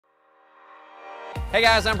Hey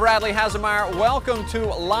guys, I'm Bradley Hasemeyer. Welcome to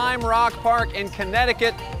Lime Rock Park in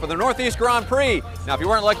Connecticut for the Northeast Grand Prix. Now, if you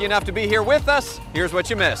weren't lucky enough to be here with us, here's what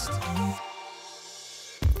you missed.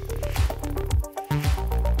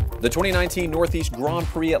 The 2019 Northeast Grand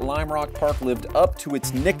Prix at Lime Rock Park lived up to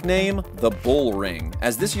its nickname, the Bull Ring,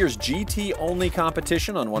 as this year's GT-only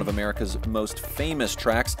competition on one of America's most famous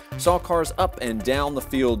tracks saw cars up and down the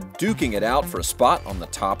field duking it out for a spot on the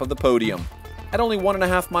top of the podium. At only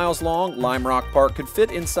 1.5 miles long, Lime Rock Park could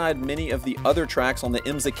fit inside many of the other tracks on the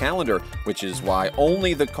IMSA calendar, which is why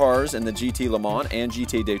only the cars in the GT Le Mans and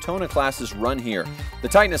GT Daytona classes run here. The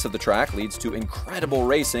tightness of the track leads to incredible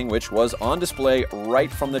racing, which was on display right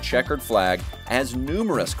from the checkered flag, as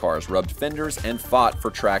numerous cars rubbed fenders and fought for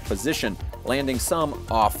track position, landing some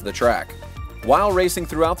off the track. While racing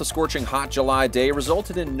throughout the scorching hot July day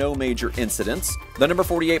resulted in no major incidents, the number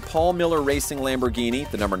 48 Paul Miller Racing Lamborghini,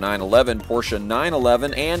 the number 911 Porsche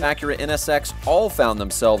 911, and Acura NSX all found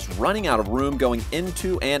themselves running out of room going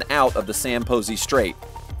into and out of the Sam Posey Straight.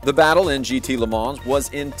 The battle in GT Le Mans was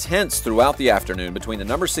intense throughout the afternoon between the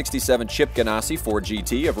number 67 Chip Ganassi Ford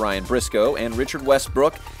GT of Ryan Briscoe and Richard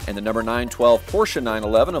Westbrook and the number 912 Porsche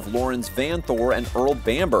 911 of Lawrence Van Thor and Earl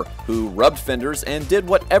Bamber, who rubbed fenders and did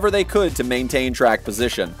whatever they could to maintain track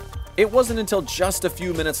position. It wasn't until just a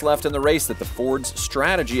few minutes left in the race that the Ford's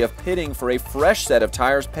strategy of pitting for a fresh set of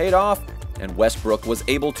tires paid off, and Westbrook was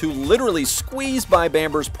able to literally squeeze by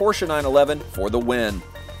Bamber's Porsche 911 for the win.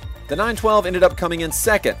 The 912 ended up coming in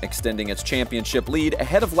second, extending its championship lead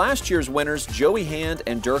ahead of last year's winners Joey Hand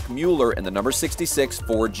and Dirk Mueller in the number 66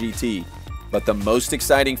 Ford GT. But the most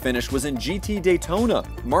exciting finish was in GT Daytona.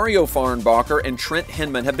 Mario Farnbacher and Trent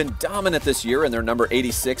Hinman have been dominant this year in their number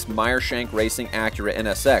 86 Meyershank Racing Acura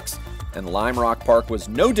NSX. And Lime Rock Park was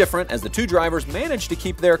no different, as the two drivers managed to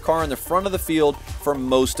keep their car in the front of the field for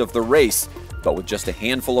most of the race. But with just a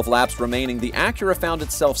handful of laps remaining, the Acura found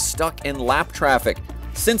itself stuck in lap traffic.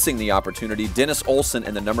 Sensing the opportunity, Dennis Olsen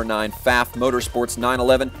in the number 9 Pfaff Motorsports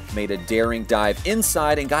 911 made a daring dive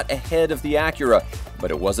inside and got ahead of the Acura.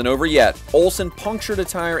 But it wasn't over yet. Olsen punctured a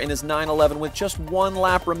tire in his 911 with just one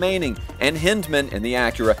lap remaining, and Hindman in the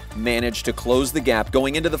Acura managed to close the gap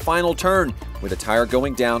going into the final turn. With a tire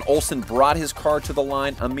going down, Olsen brought his car to the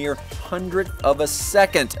line a mere 100th of a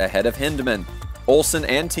second ahead of Hindman. Olsen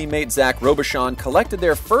and teammate Zach Robichon collected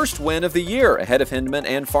their first win of the year ahead of Hindman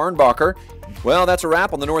and Farnbacher. Well, that's a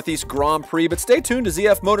wrap on the Northeast Grand Prix, but stay tuned to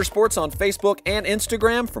ZF Motorsports on Facebook and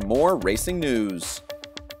Instagram for more racing news.